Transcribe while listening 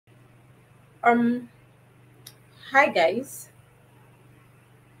Um, Hi guys.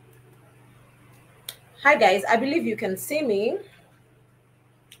 Hi guys. I believe you can see me.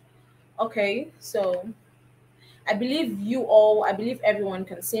 Okay, so I believe everyone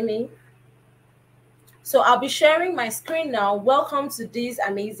can see me. So I'll be sharing my screen now. Welcome to this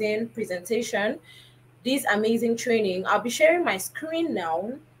amazing presentation, this amazing training. I'll be sharing my screen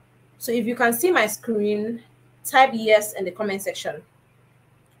now. So if you can see my screen, type yes in the comment section.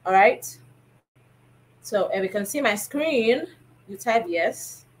 All right. So if you can see my screen, you type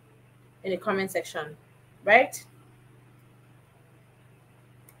yes in the comment section, right?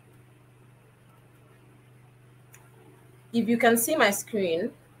 If you can see my screen,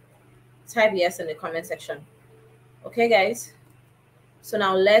 type yes in the comment section. Okay, guys. So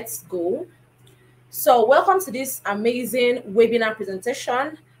now let's go. So welcome to this amazing webinar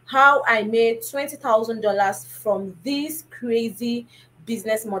presentation, how I made $20,000 from this crazy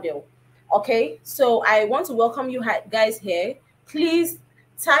business model. Okay, so I want to welcome you guys here. Please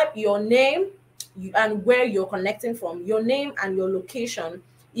type your name and where you're connecting from, your name and your location.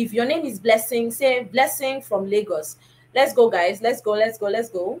 If your name is Blessing, say Blessing from Lagos. Let's go, guys. Let's go, let's go, let's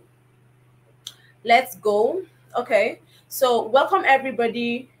go. Let's go. Okay. So welcome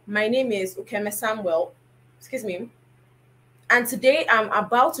everybody. My name is Ukeme Samuel. Excuse me. And today I'm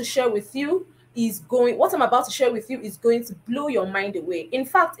about to share with you what I'm about to share with you is going to blow your mind away. In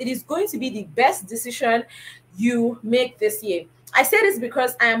fact, it is going to be the best decision you make this year. I say this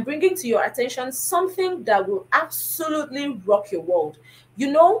because I am bringing to your attention something that will absolutely rock your world.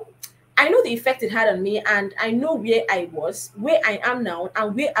 You know, I know the effect it had on me, and I know where I was, where I am now,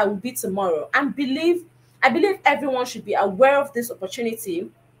 and where I will be tomorrow. And I believe everyone should be aware of this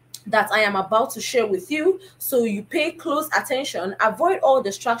opportunity that I am about to share with you. So you pay close attention, avoid all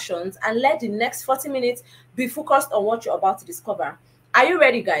distractions, and let the next 40 minutes be focused on what you're about to discover. Are you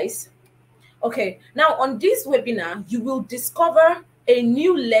ready, guys? Okay, now on this webinar, you will discover a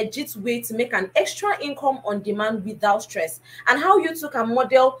new legit way to make an extra income on demand without stress, and how you too can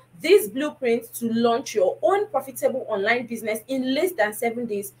model this blueprint to launch your own profitable online business in less than 7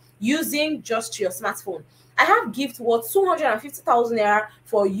 days using just your smartphone. I have gift worth 250,000 naira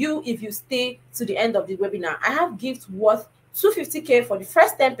for you if you stay to the end of the webinar. I have gift worth 250K for the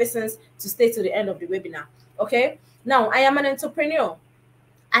first 10 persons to stay to the end of the webinar. Okay, now I am an entrepreneur.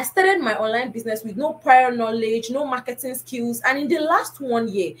 I started my online business with no prior knowledge, no marketing skills. And in the last 1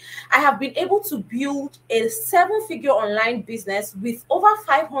 year, I have been able to build a 7-figure online business with over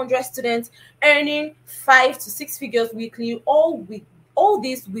 500 students earning 5 to 6 figures weekly, all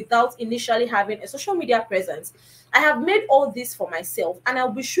this without initially having a social media presence. I have made all this for myself, and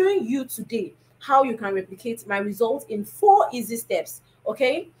I'll be showing you today how you can replicate my results in 4 easy steps.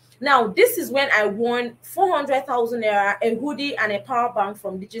 Okay. Now, this is when I won 400,000 naira, a hoodie, and a power bank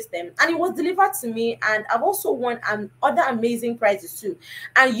from Digistem, and it was delivered to me. And I've also won other amazing prizes too.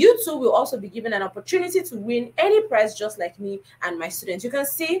 And you too will also be given an opportunity to win any prize, just like me and my students. You can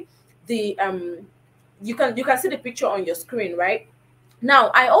see the you can see the picture on your screen, right?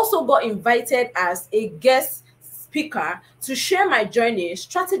 Now, I also got invited as a guest speaker to share my journey,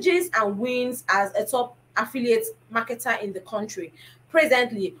 strategies, and wins as a top affiliate marketer in the country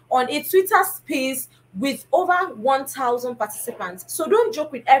presently on a Twitter space with over 1,000 participants. So don't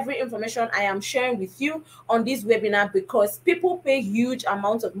joke with every information I am sharing with you on this webinar, because people pay huge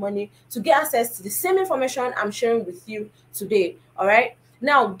amounts of money to get access to the same information I'm sharing with you today. All right.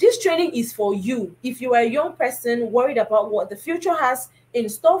 Now, this training is for you. If you are a young person worried about what the future has in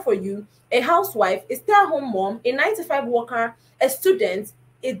store for you, a housewife, a stay-at-home mom, a 9-to-5 worker, a student,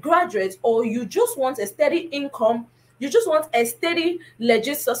 a graduate, or you just want a steady income, you just want a steady,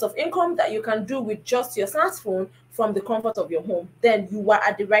 legit source of income that you can do with just your smartphone from the comfort of your home, then you are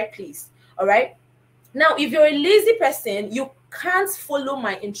at the right place. All right. Now, if you're a lazy person, you can't follow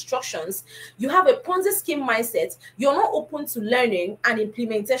my instructions, you have a Ponzi scheme mindset, you're not open to learning and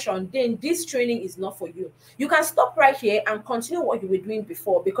implementation, then this training is not for you. You can stop right here and continue what you were doing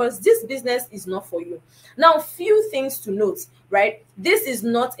before, because this business is not for you. Now, few things to note, right? This is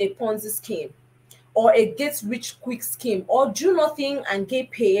not a Ponzi scheme or a get rich quick scheme or do nothing and get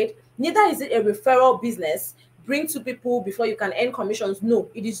paid. Neither is it a referral business, bring 2 people before you can earn commissions. No,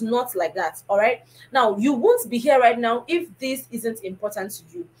 it is not like that. All right. Now, you won't be here right now if this isn't important to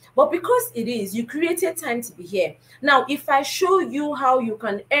you, but because it is, you created time to be here. Now, if I show you how you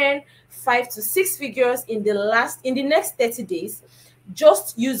can earn 5 to 6 figures in the next 30 days,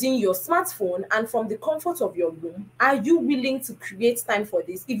 just using your smartphone and from the comfort of your room, are you willing to create time for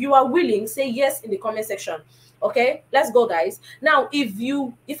this? If you are willing, say yes in the comment section. Okay, let's go, guys. Now,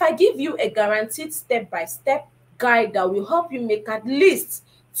 if I give you a guaranteed step-by-step guide that will help you make at least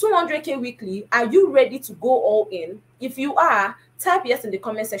 200K weekly. Are you ready to go all in? If you are, type yes in the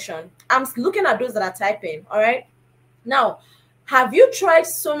comment section. I'm looking at those that are typing. All right. Now, have you tried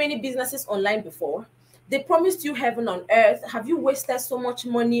so many businesses online before? They promised you heaven on earth. Have you wasted so much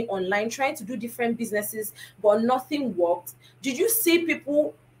money online trying to do different businesses, but nothing worked? Did you see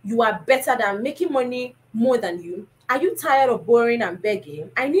people you are better than making money more than you? Are you tired of borrowing and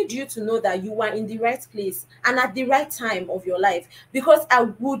begging? I need you to know that you are in the right place and at the right time of your life, because I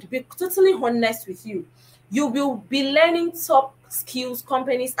would be totally honest with you. You will be learning top skills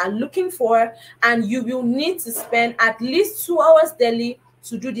companies are looking for, and you will need to spend at least 2 hours daily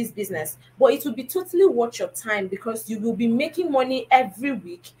to do this business. But it will be totally worth your time, because you will be making money every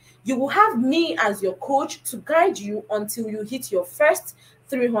week. You will have me as your coach to guide you until you hit your first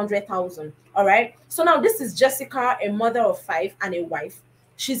 300,000. All right. So now this is Jessica, a mother of 5 and a wife.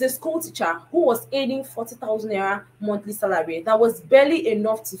 She's a school teacher who was earning 40,000 naira monthly salary that was barely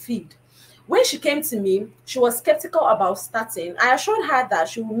enough to feed. When she came to me, she was skeptical about starting. I assured her that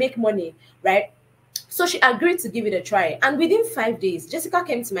she would make money, right? So she agreed to give it a try. And within 5 days, Jessica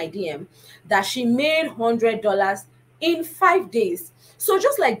came to my DM that she made $100 in 5 days. So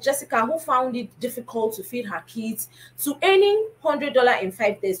just like Jessica, who found it difficult to feed her kids, to earning $100 in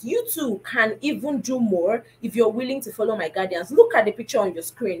 5 days, you too can even do more if you're willing to follow my guidance. Look at the picture on your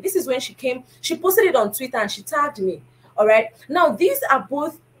screen. This is when she came. She posted it on Twitter and she tagged me. All right. Now, these are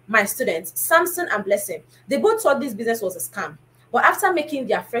both my students, Samson and Blessing. They both thought this business was a scam. But after making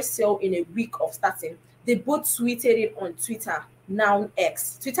their first sale in a week of starting, they both tweeted it on Twitter, now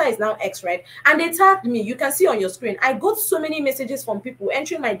X. Twitter is now X, right? And they tagged me. You can see on your screen. I got so many messages from people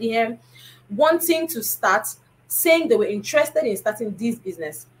entering my DM, wanting to start, saying they were interested in starting this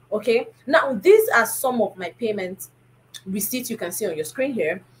business. Okay. Now, these are some of my payment receipts you can see on your screen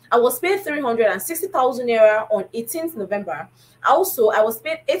here. I was paid 360,000 naira on 18th November. Also, I was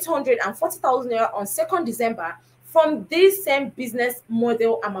paid 840,000 naira on 2nd December from this same business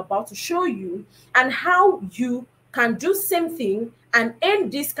model I'm about to show you, and how you can do same thing and earn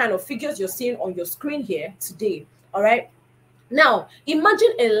this kind of figures you're seeing on your screen here today. All right. Now, imagine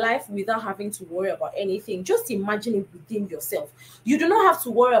a life without having to worry about anything. Just imagine it within yourself. You do not have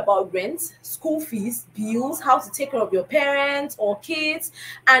to worry about rent, school fees, bills, how to take care of your parents or kids,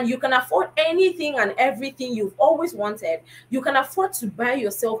 and you can afford anything and everything you've always wanted. You can afford to buy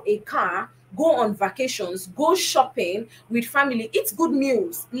yourself a car, go on vacations, go shopping with family, eat good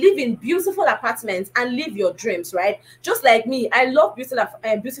meals, live in beautiful apartments, and live your dreams, right? Just like me, I love beautiful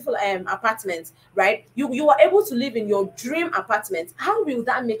apartments, right? You are able to live in your dream apartment. How will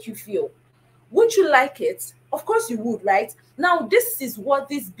that make you feel? Would you like it? Of course you would, right? Now, this is what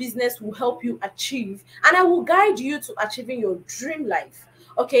this business will help you achieve, and I will guide you to achieving your dream life.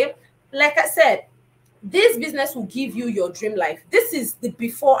 Okay, like I said, this business will give you your dream life. This is the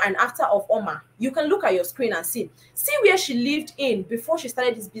before and after of Oma. You can look at your screen and see where she lived in before she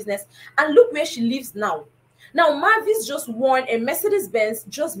started this business, and look where she lives now. Now, Mavis just won a Mercedes Benz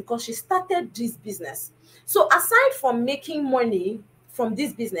just because she started this business. So aside from making money from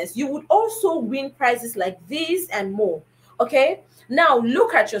this business, you would also win prizes like these and more. Okay, now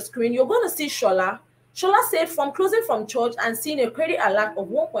look at your screen. You're going to see Shola. Shola said, from closing from church and seeing a credit alert of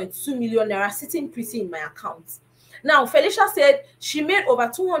 1.2 million naira sitting pretty in my account. Now, Felicia said she made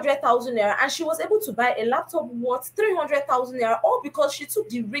over 200,000 naira and she was able to buy a laptop worth 300,000 naira, all because she took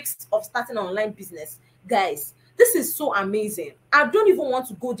the risk of starting an online business. Guys, this is so amazing. I don't even want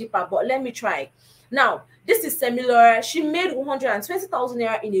to go deeper, but let me try. Now, this is similar. She made 120,000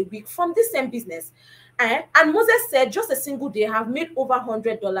 naira in a week from this same business. And Moses said, just a single day, I have made over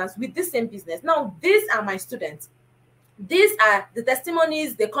 $100 with this same business. Now, these are my students. These are the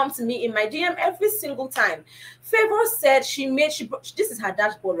testimonies. They come to me in my DM every single time. Favor said this is her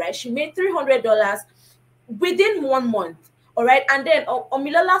dashboard, right? She made $300 within 1 month. All right. And then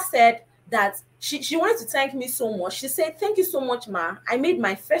Omilala said that she wanted to thank me so much. She said, thank you so much, Ma. I made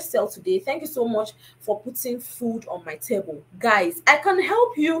my first sale today. Thank you so much for putting food on my table. Guys, I can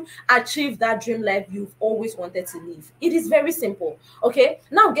help you achieve that dream life you've always wanted to live. It is very simple. Okay.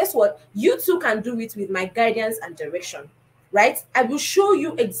 Now, guess what? You too can do it with my guidance and direction. Right? I will show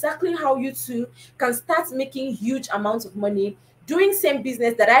you exactly how you too can start making huge amounts of money doing same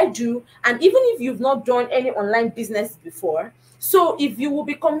business that I do. And even if you've not done any online business before, so if you will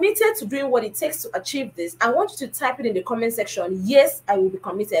be committed to doing what it takes to achieve this, I want you to type it in the comment section. Yes, I will be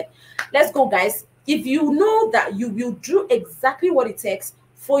committed. Let's go, guys. If you know that you will do exactly what it takes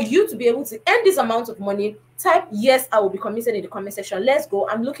for you to be able to earn this amount of money, type yes, I will be committed in the comment section. Let's go.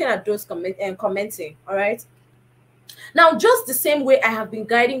 I'm looking at those commenting. All right. Now, just the same way I have been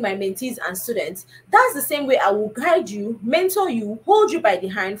guiding my mentees and students, that's the same way I will guide you, mentor you, hold you by the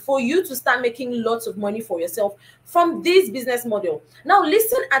hand for you to start making lots of money for yourself from this business model. Now,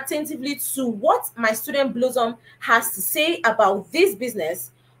 listen attentively to what my student Blossom has to say about this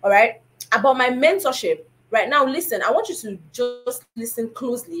business, all right, about my mentorship. Right now, listen, I want you to just listen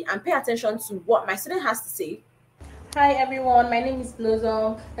closely and pay attention to what my student has to say. Hi everyone, my name is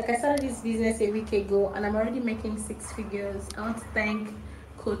Blossom. Like I started this business a week ago and I'm already making 6 figures. I want to thank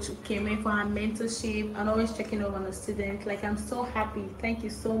Coach Ukeme for her mentorship and always checking over on the student. Like I'm so happy. Thank you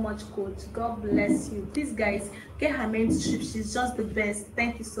so much, Coach. God bless you. Please guys, get her mentorship. She's just the best.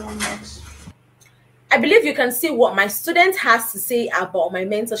 Thank you so much. I believe you can see what my student has to say about my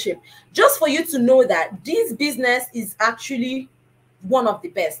mentorship, just for you to know that this business is actually one of the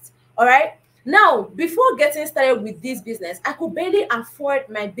best. All right. Now, before getting started with this business, I could barely afford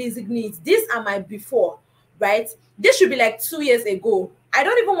my basic needs. These are my before, right? This should be like 2 years ago. I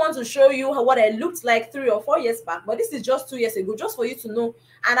don't even want to show you what I looked like 3 or 4 years back, but this is just 2 years ago, just for you to know.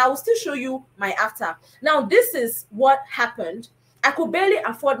 And I will still show you my after. Now, this is what happened. I could barely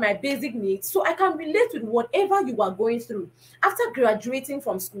afford my basic needs, so I can relate with whatever you are going through. After graduating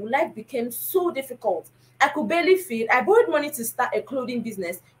from school, life became so difficult. I could barely feed. I borrowed money to start a clothing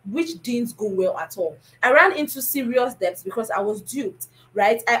business, which didn't go well at all. I ran into serious debts because I was duped,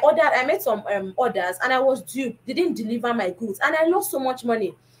 right? I made some orders and I was duped, didn't deliver my goods, and I lost so much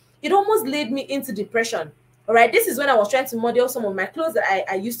money. It almost led me into depression. All right, this is when I was trying to model some of my clothes that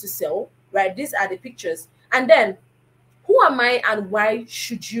I used to sell, right? These are the pictures. And then, who am I and why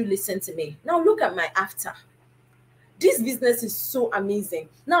should you listen to me? Now look at my after. This business is so amazing.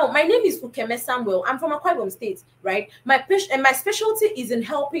 Now, my name is Ukeme Samuel. I'm from Akwa Ibom State, right? My specialty is in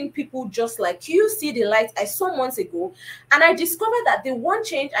helping people just like you see the light I saw months ago. And I discovered that the one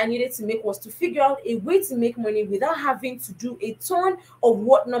change I needed to make was to figure out a way to make money without having to do a ton of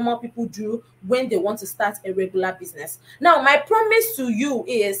what normal people do when they want to start a regular business. Now, my promise to you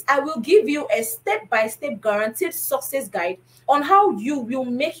is I will give you a step-by-step guaranteed success guide on how you will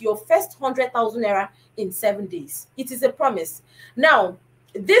make your first 100,000 naira in 7 days. It is a promise. Now,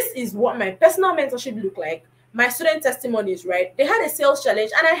 this is what my personal mentorship looked like. My student testimonies, right? They had a sales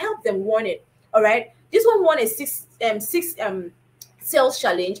challenge and I helped them won it. All right. This one won a six sales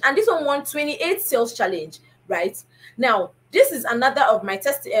challenge, and this one won 28 sales challenge, right? Now, this is another of my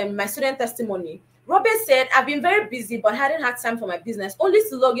my student testimony. Robert said, I've been very busy, but hadn't had time for my business, only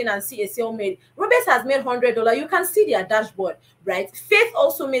to log in and see a sale made. Robert has made $100. You can see their dashboard, right? Faith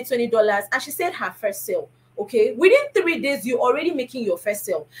also made $20, and she said her first sale. Okay, within 3 days, you're already making your first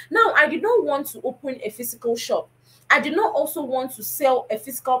sale. Now, I did not want to open a physical shop. I did not also want to sell a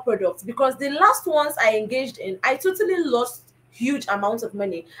physical product because the last ones I engaged in, I totally lost huge amounts of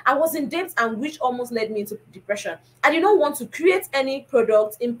money. I was in debt, and which almost led me into depression. I did not want to create any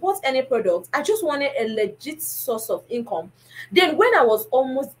product, import any product. I just wanted a legit source of income. Then when I was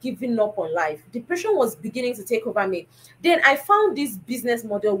almost giving up on life, depression was beginning to take over me. Then I found this business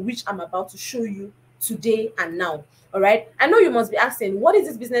model, which I'm about to show you today and now. All right, I know you must be asking, what is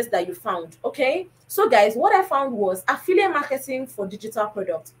this business that you found? Okay, so guys, what I found was affiliate marketing for digital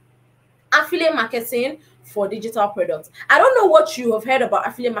products. Affiliate marketing for digital products. I don't know what you have heard about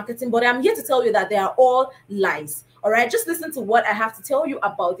affiliate marketing, but I'm here to tell you that they are all lies. All right, just listen to what I have to tell you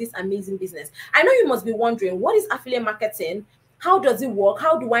about this amazing business. I know you must be wondering, what is affiliate marketing? How does it work?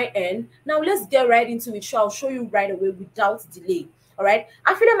 How do I earn? Now let's get right into it. So I'll show you right away without delay. All right,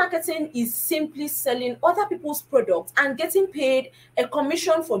 affiliate marketing is simply selling other people's products and getting paid a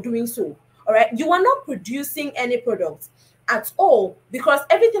commission for doing so. All right, you are not producing any product at all because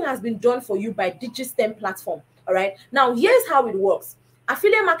everything has been done for you by DigiStem platform. All right, now here's how it works.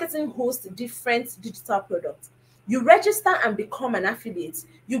 Affiliate marketing hosts different digital products. You register and become an affiliate.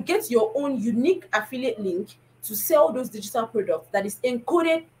 You get your own unique affiliate link to sell those digital products that is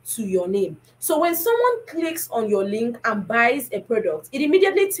encoded to your name. So when someone clicks on your link and buys a product, it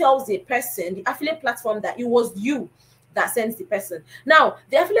immediately tells the person, the affiliate platform, that it was you that sends the person. Now,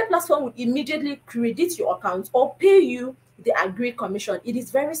 the affiliate platform will immediately credit your account or pay you the agreed commission. It is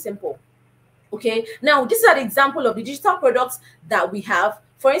very simple. Okay, now this is an example of the digital products that we have.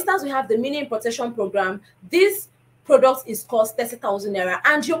 For instance, we have the mini importation program. This product is cost 30,000 naira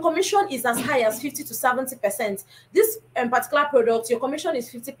and your commission is as high as 50 to 70%. This particular product, your commission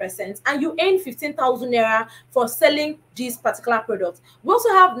is 50% and you earn 15,000 naira for selling this particular product. We also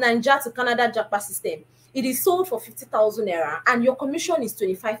have Nigeria to Canada Jackpot system. It is sold for 50,000 naira and your commission is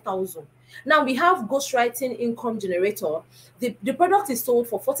 25,000. Now we have ghostwriting income generator. The product is sold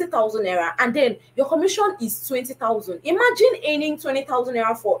for 40,000 naira and then your commission is 20,000. Imagine earning 20,000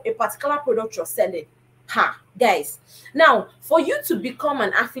 naira for a particular product you're selling. Ha, guys. Now, for you to become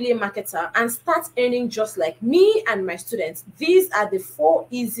an affiliate marketer and start earning just like me and my students, these are the 4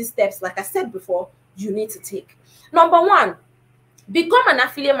 easy steps, like I said before, you need to take. Number 1, become an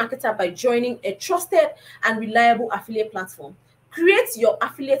affiliate marketer by joining a trusted and reliable affiliate platform. Create your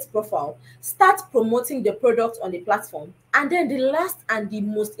affiliate profile, start promoting the product on the platform, and then the last and the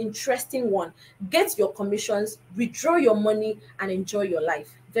most interesting one, get your commissions, withdraw your money, and enjoy your life.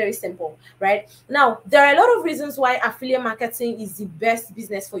 Very simple, right? Now, there are a lot of reasons why affiliate marketing is the best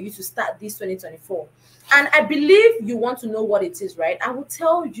business for you to start this 2024. And I believe you want to know what it is, right? I will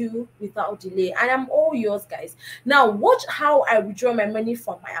tell you without delay, and I'm all yours, guys. Now, watch how I withdraw my money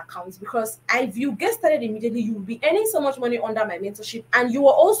from my accounts, because if you get started immediately, you will be earning so much money under my mentorship, and you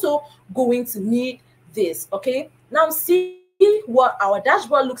are also going to need this. Okay, now see what our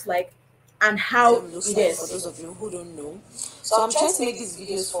dashboard looks like and how it is. For those of you who don't know, so I'm trying to make these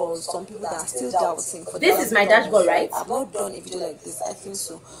videos for some people that are still doubting. This is my dashboard, right? I've not done a video like this, I think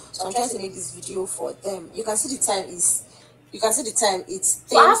so. So I'm trying to make this video for them. You can see the time is, it's 10:41.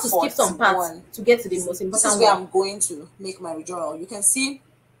 So I have to skip some parts to get to the most important. This is where I'm going to make my withdrawal. You can see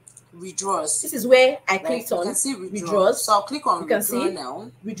withdrawals. This is where I clicked on. You can see withdrawals. So I'll click on withdraw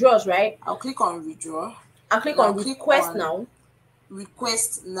now. Withdrawals, right? I'll click on withdraw. I'll click on request now.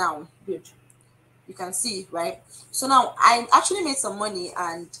 Request now. Good. You can see, right? So now I actually made some money,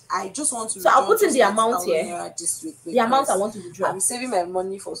 and I just want to. So I'll put in the amount here. This week, the amount I want to withdraw. I'm saving my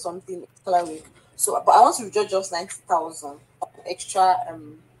money for something extra week. So, but I want to withdraw just 90,000 extra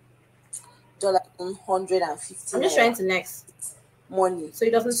 $150. I'm just trying to next money, so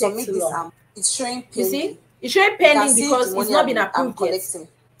it doesn't take too long. It's showing pending. You see, it's showing pending because it's not been approved yet.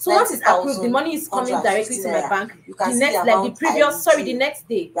 So once it's approved, the money is coming directly to my bank. The next, like the previous, the next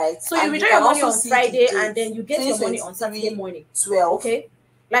day. Right. So you withdraw your money on Friday, and then you get your money on Saturday morning. 12. Okay.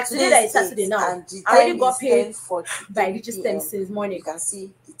 Like today that is Saturday now. I already got paid by Richardson since morning. You can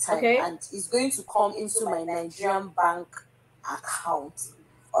see the time. Okay. And it's going to come into my Nigerian bank account.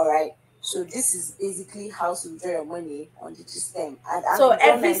 All right. So this is basically how to withdraw your money on the system. And so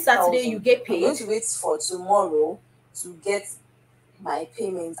every Saturday you get paid. I'm going to wait for tomorrow to get my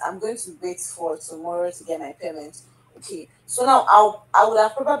payment. I'm going to wait for tomorrow to get my payment. Okay. So now I would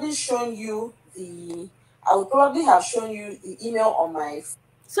have probably shown you the email on my.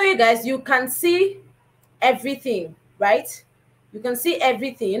 So you guys, you can see everything, right? You can see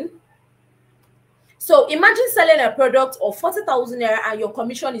everything. So imagine selling a product of 40,000 naira and your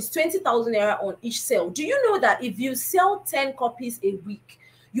commission is 20,000 naira on each sale. Do you know that if you sell 10 copies a week,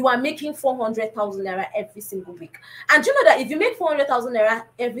 you are making 400,000 naira every single week? And do you know that if you make 400,000 naira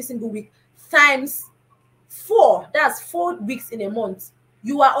every single week times 4, that's 4 weeks in a month,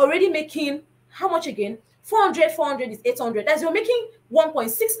 you are already making how much again? 400 is 800. As you're making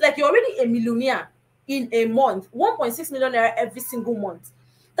 1.6, like you're already a millionaire in a month. 1.6 million naira every single month.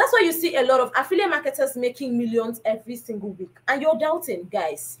 That's why you see a lot of affiliate marketers making millions every single week. And you're doubting,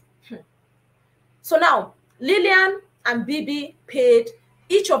 guys. So now, Lillian and Bibi paid,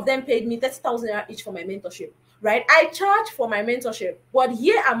 each of them paid me 30,000 naira each for my mentorship, right? I charge for my mentorship, but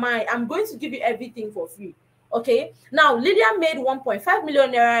here am I'm going to give you everything for free, okay? Now, Lillian made 1.5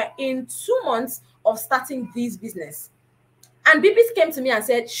 million naira in 2 months of starting this business. And Bibi came to me and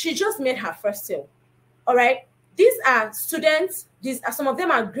said she just made her first sale, all right? These are students. Some of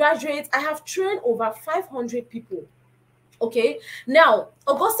them are graduates. I have trained over 500 people. Okay. Now,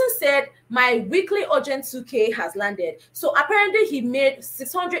 Augustine said my weekly urgent 2K has landed. So apparently he made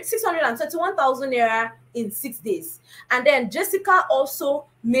 631,000 naira in 6 days. And then Jessica also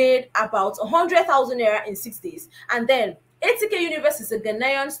made about 100,000 naira in 6 days. And then 80K Universe is a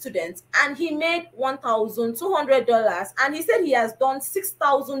Ghanaian student, and he made $1,200. And he said he has done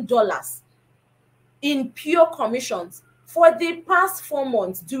 $6,000 in pure commissions for the past 4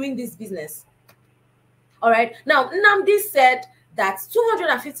 months doing this business. All right. Now, Namdi said that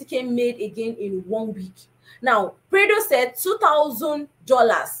 250K made again in 1 week. Now, Predo said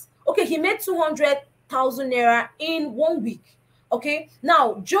 $2,000. Okay, he made 200,000 naira in 1 week. Okay.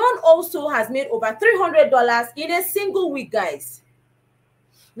 Now, John also has made over $300 in a single week, guys.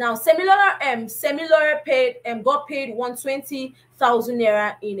 Now, Similar got paid 120,000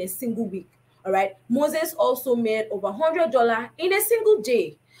 naira in a single week. All right. Moses also made over $100 in a single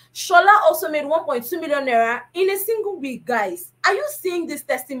day. Shola also made 1.2 million naira in a single week, guys. Are you seeing these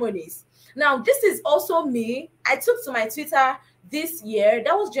testimonies? Now, this is also me. I took to my Twitter this year.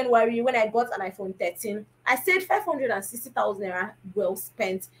 That was January when I got an iPhone 13. I said 560,000 naira well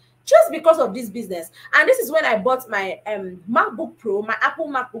spent just because of this business. And this is when I bought my MacBook Pro, my Apple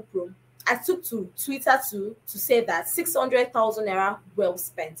MacBook Pro. I took to Twitter to say that 600,000 naira well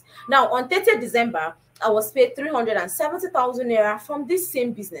spent. Now, on 30th December, I was paid 370,000 naira from this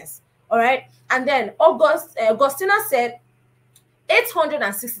same business. All right. And then Augustina said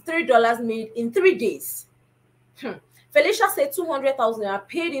 $863 made in 3 days. Felicia said 200,000 naira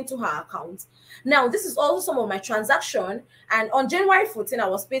paid into her account. Now, this is also some of my transaction. And on January 14, I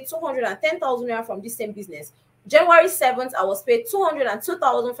was paid 210,000 naira from this same business. January 7th, I was paid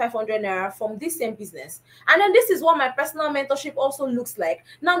 202,500 naira from this same business. And then this is what my personal mentorship also looks like.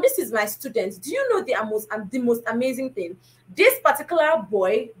 Now, this is my students. Do you know the most amazing thing? This particular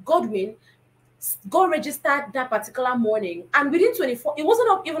boy, Godwin, got registered that particular morning, and within 24, it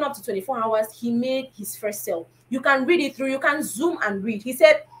wasn't even up to 24 hours, he made his first sale. You can read it through, you can zoom and read. He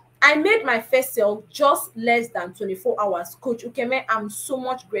said, I made my first sale just less than 24 hours. Coach Ukeme, I'm so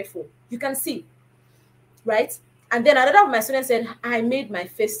much grateful. You can see, right? And then another of my students said, I made my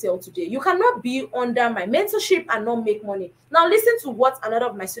first sale today. You cannot be under my mentorship and not make money. Now listen to what another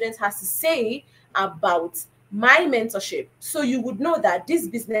of my students has to say about my mentorship, so you would know that this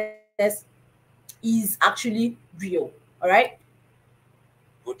business is actually real. All right.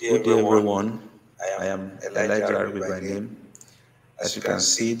 Good day, everyone. I am Elijah Arabi by name. As you can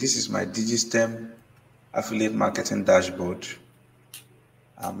see, this is my DigiStem affiliate marketing dashboard.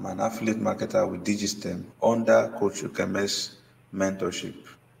 I'm an affiliate marketer with DigiStem under Coach Ukeme's mentorship.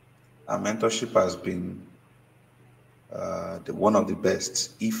 Our mentorship has been one of the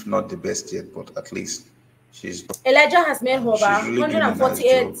best, if not the best yet, but at least she's. Elijah has made over really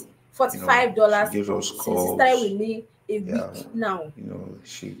 $148, $45 gives us since calls. he started with me a week now.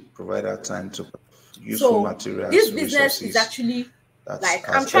 She provided time to useful materials. This business is actually like,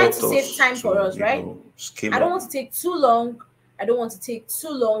 I'm trying to save time for us, right? I don't want to take too long. I don't want to take too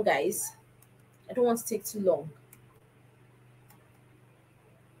long, guys. I don't want to take too long.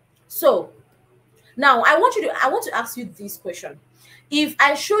 So now I want to ask you this question. If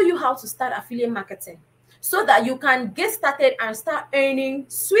I show you how to start affiliate marketing so that you can get started and start earning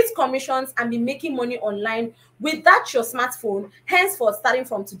sweet commissions and be making money online without your smartphone, henceforth starting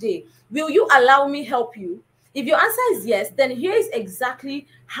from today, will you allow me help you? If your answer is yes, then here is exactly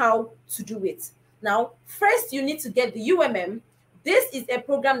how to do it. Now, first you need to get the UMM. This is a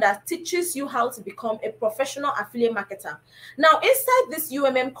program that teaches you how to become a professional affiliate marketer. Now, inside this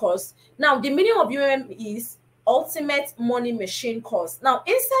UMM course, now the meaning of UMM is Ultimate Money Machine course. Now,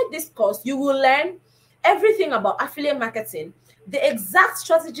 inside this course, you will learn everything about affiliate marketing, the exact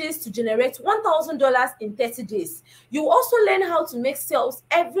strategies to generate $1,000 in 30 days. You also learn how to make sales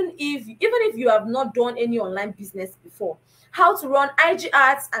even if you have not done any online business before, how to run IG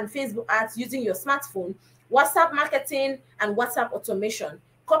ads and Facebook ads using your smartphone, WhatsApp marketing and WhatsApp automation,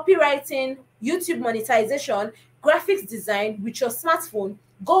 copywriting, YouTube monetization, graphics design with your smartphone,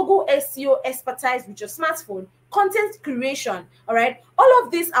 Google SEO expertise with your smartphone, content creation. All right, all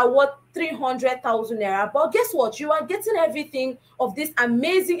of these are worth 300,000 naira. But guess what? You are getting every of these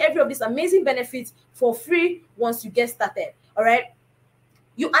amazing benefits for free once you get started. All right,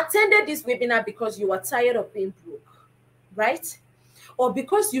 you attended this webinar because you are tired of being broke, right? Or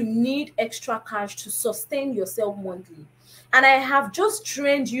because you need extra cash to sustain yourself monthly. And I have just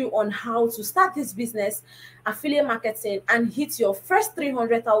trained you on how to start this business, affiliate marketing, and hit your first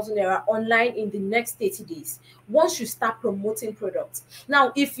 300,000 naira online in the next 30 days once you start promoting products.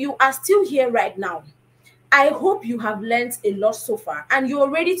 Now, if you are still here right now, I hope you have learned a lot so far and you're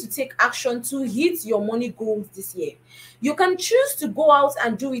ready to take action to hit your money goals this year. You can choose to go out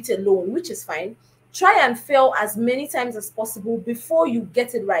and do it alone, which is fine. Try and fail as many times as possible before you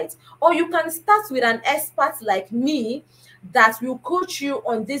get it right. Or you can start with an expert like me that will coach you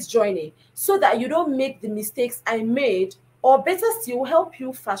on this journey so that you don't make the mistakes I made, or better still, help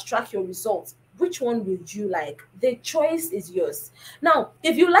you fast track your results. Which one would you like? The choice is yours. Now,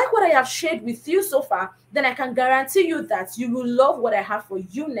 if you like what I have shared with you so far, then I can guarantee you that you will love what I have for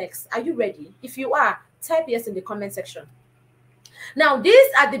you next. Are you ready? If you are, type yes in the comment section. Now, these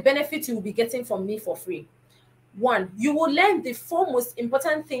are the benefits you will be getting from me for free. 1, you will learn the 4 most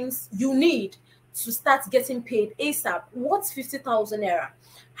important things you need to start getting paid ASAP. What's 50,000 naira?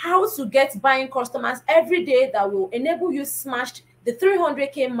 How to get buying customers every day that will enable you smash the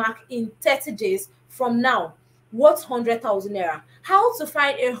 300K mark in 30 days from now. What's 100,000 naira? How to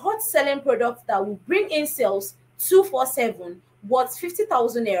find a hot selling product that will bring in sales 247. What's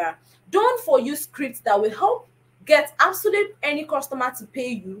 50,000 naira? Don't for you scripts that will help get absolute any customer to pay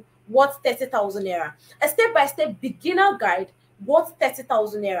you. What's 30,000 naira? A step-by-step beginner guide. What's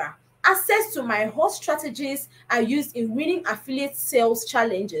 30,000 naira? Access to my hot strategies are used in winning affiliate sales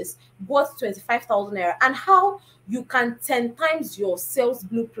challenges worth 25,000 naira, and how you can 10 times your sales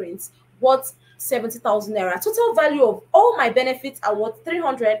blueprints worth 70,000 naira. Total value of all my benefits are worth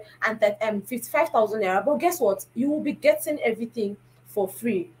 355,000 naira. But guess what? You will be getting everything for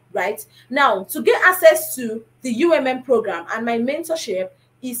free, right? Now, to get access to the UMM program and my mentorship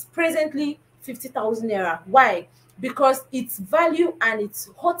is presently 50,000 naira. Why? Because it's value and it's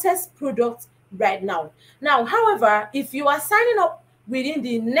hottest product right now. Now, however, if you are signing up within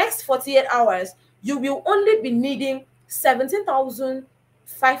the next 48 hours, you will only be needing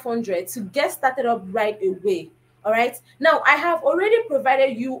 17,500 to get started up right away. All right. Now, I have already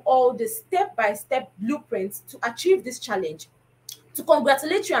provided you all the step-by-step blueprints to achieve this challenge, to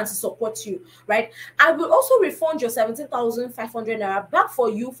congratulate you and to support you, right? I will also refund your 17,500 naira back for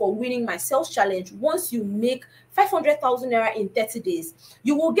you for winning my sales challenge once you make 500,000 naira in 30 days.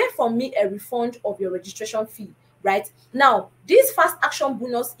 You will get from me a refund of your registration fee, right? Now, this fast action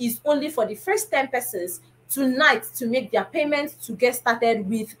bonus is only for the first 10 persons tonight to make their payments to get started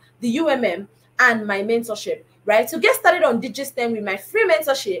with the UMM and my mentorship. Right, to get started on DigiStem with my free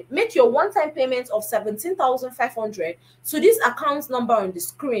mentorship, make your one-time payment of 17,500 to this account number on the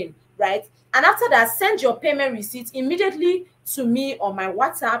screen, right? And after that, send your payment receipt immediately to me on my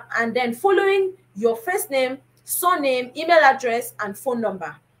WhatsApp, and then following your first name, surname, email address, and phone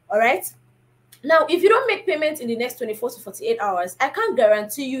number. All right. Now, if you don't make payments in the next 24 to 48 hours, I can't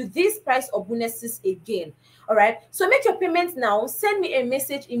guarantee you this price of bonuses again. All right. So make your payments now. Send me a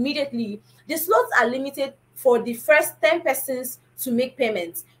message immediately. The slots are limited for the first 10 persons to make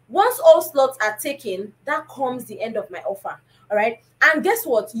payments. Once all slots are taken, that comes the end of my offer. All right. And guess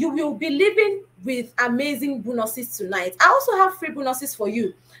what? You will be living with amazing bonuses tonight. I also have free bonuses for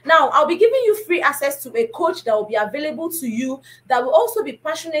you. Now, I'll be giving you free access to a coach that will be available to you, that will also be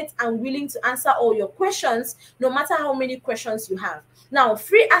passionate and willing to answer all your questions, no matter how many questions you have. Now,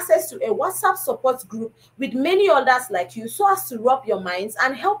 free access to a WhatsApp support group with many others like you, so as to rub your minds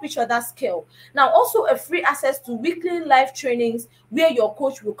and help each other scale. Now, also a free access to weekly live trainings where your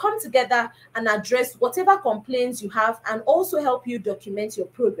coach will come together and address whatever complaints you have and also help you document your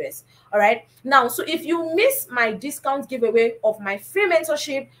progress. All right. Now, so if you miss my discount giveaway of my free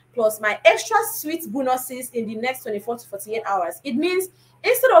mentorship plus my extra sweet bonuses in the next 24 to 48 hours, it means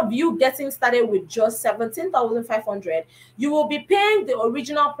instead of you getting started with just 17,500, you will be paying the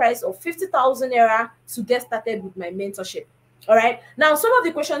original price of 50,000 naira to get started with my mentorship. All right. Now, some of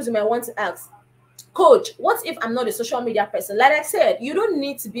the questions you might want to ask: Coach, what if I'm not a social media person? Like I said, you don't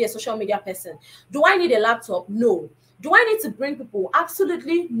need to be a social media person. Do I need a laptop? No. Do I need to bring people?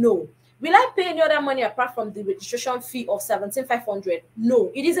 Absolutely no. Will I pay any other money apart from the registration fee of 17,500? No,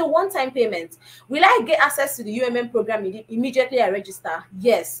 it is a one-time payment. Will I get access to the UMM program immediately I register?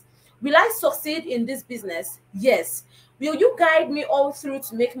 Yes. Will I succeed in this business? Yes. Will you guide me all through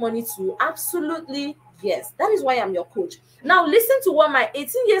to make money too? Absolutely yes. That is why I'm your coach. Now, listen to what my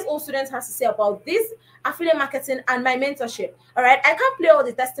 18-year-old student has to say about this affiliate marketing and my mentorship. All right, I can't play all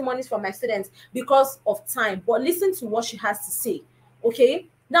the testimonies from my students because of time, but listen to what she has to say. Okay.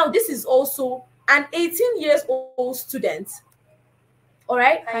 Now, this is also an 18-year-old student. All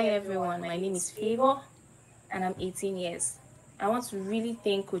right. Hi, everyone. My name is Favor, and I'm 18 years. I want to really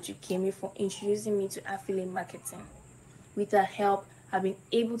thank Coach Ukeme for introducing me to affiliate marketing. With her help, I've been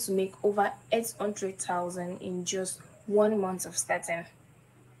able to make over 800,000 in just 1 month of starting.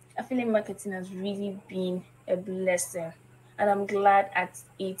 Affiliate marketing has really been a blessing, and I'm glad at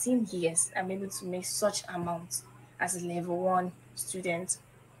 18 years I'm able to make such amount as a level 1 student.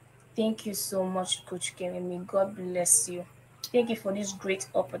 Thank you so much, Coach Ukeme. May God bless you. Thank you for this great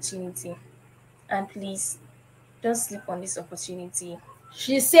opportunity. And please, don't sleep on this opportunity.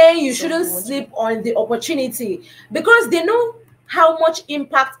 She's saying you shouldn't sleep on the opportunity because they know how much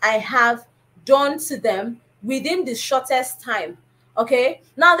impact I have done to them within the shortest time. Okay,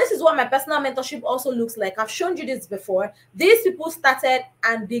 now this is what my personal mentorship also looks like. I've shown you this before. These people started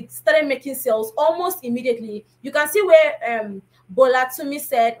and they started making sales almost immediately. You can see where Bola to me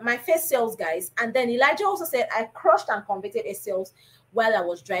said my first sales, guys, and then Elijah also said I crushed and converted a sales while I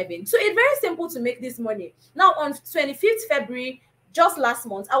was driving. So it's very simple to make this money. Now on 25th February, just last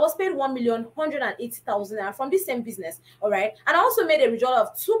month, I was paid 1,180,000 naira from this same business. All right. And I also made a result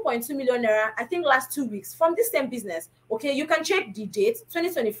of 2.2 million naira, I think last 2 weeks from this same business. Okay. You can check the date,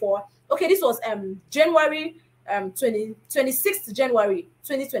 2024. Okay. This was January 26th January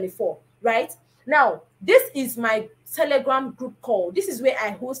 2024. Right. Now, this is my Telegram group call. This is where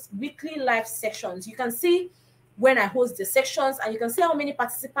I host weekly live sections. You can see when I host the sections and you can see how many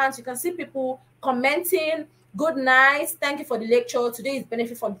participants, you can see people commenting, Good night. Thank you for the lecture. Today is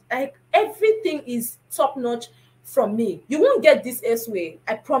benefit from, like, everything is top notch from me. You won't get this elsewhere.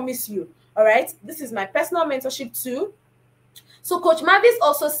 I promise you. All right. This is my personal mentorship too. So Coach Mavis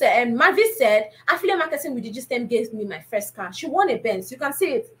also said, and Mavis said, affiliate marketing with Digistem gave me my first car. She won a Benz. You can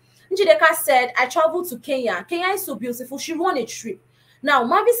see it. Njideka said, I traveled to Kenya. Kenya is so beautiful. She won a trip. Now,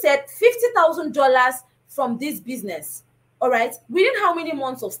 Mavis said $50,000 from this business. All right. Within how many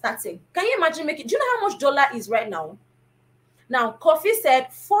months of starting? Can you imagine making? Do you know how much dollar is right now? Now, Coffee said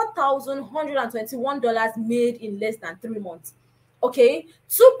 $4,121 made in less than 3 months. Okay,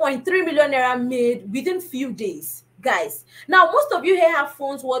 2.3 million naira made within few days, guys. Now, most of you here have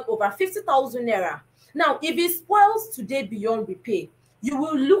phones worth over 50,000 naira. Now, if it spoils today beyond repair, you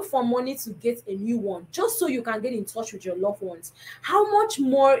will look for money to get a new one, just so you can get in touch with your loved ones. How much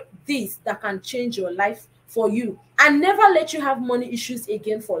more this that can change your life for you and never let you have money issues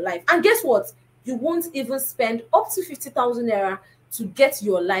again for life. And guess what? You won't even spend up to 50,000 naira to get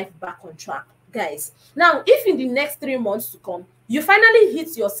your life back on track, guys. Now, if in the next 3 months to come, you finally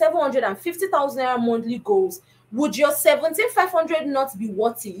hit your 750,000 naira monthly goals, would your 17,500 not be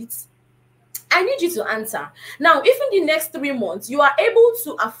worth it? I need you to answer. Now, if in the next 3 months you are able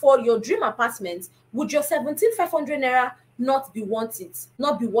to afford your dream apartment, would your 17,500 naira not be worth it?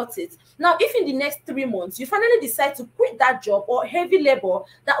 Not be worth it. Now, if in the next 3 months you finally decide to quit that job or heavy labor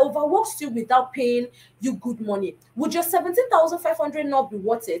that overworks you without paying you good money, would your 17,500 not be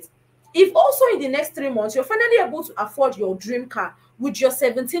worth it? If also in the next 3 months you're finally able to afford your dream car, would your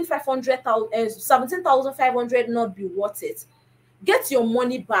 17,500 not be worth it? Get your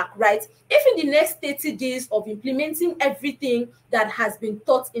money back, right? If in the next 30 days of implementing everything that has been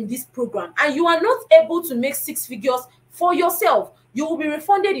taught in this program and you are not able to make 6 figures for yourself, you will be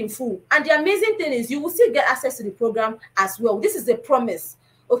refunded in full. And the amazing thing is you will still get access to the program as well. This is a promise.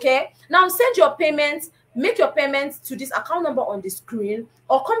 Okay, now send your payments, make your payments to this account number on the screen,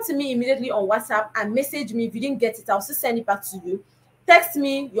 or come to me immediately on WhatsApp and message me. If you didn't get it, I'll still send it back to you. Text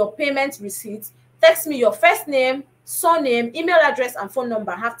me your payment receipt, text me your first name, surname, email address, and phone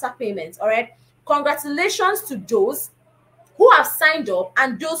number after payment. All right, congratulations to those who have signed up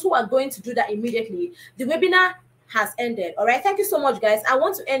and those who are going to do that immediately. The webinar has ended. All right, thank you so much, guys. I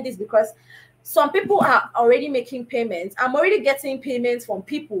want to end this because some people are already making payments. I'm already getting payments from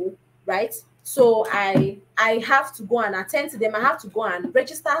people, right? So I have to go and attend to them. I have to go and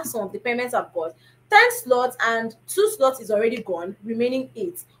register some of the payments I've got. 10 slots and 2 slots is already gone, remaining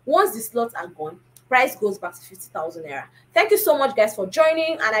 8. Once the slots are gone, price goes back to 50,000 naira. Thank you so much, guys, for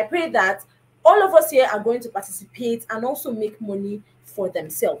joining, and I pray that all of us here are going to participate and also make money for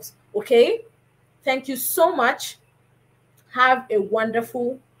themselves. Okay, thank you so much. Have a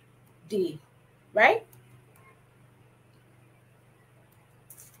wonderful day, right?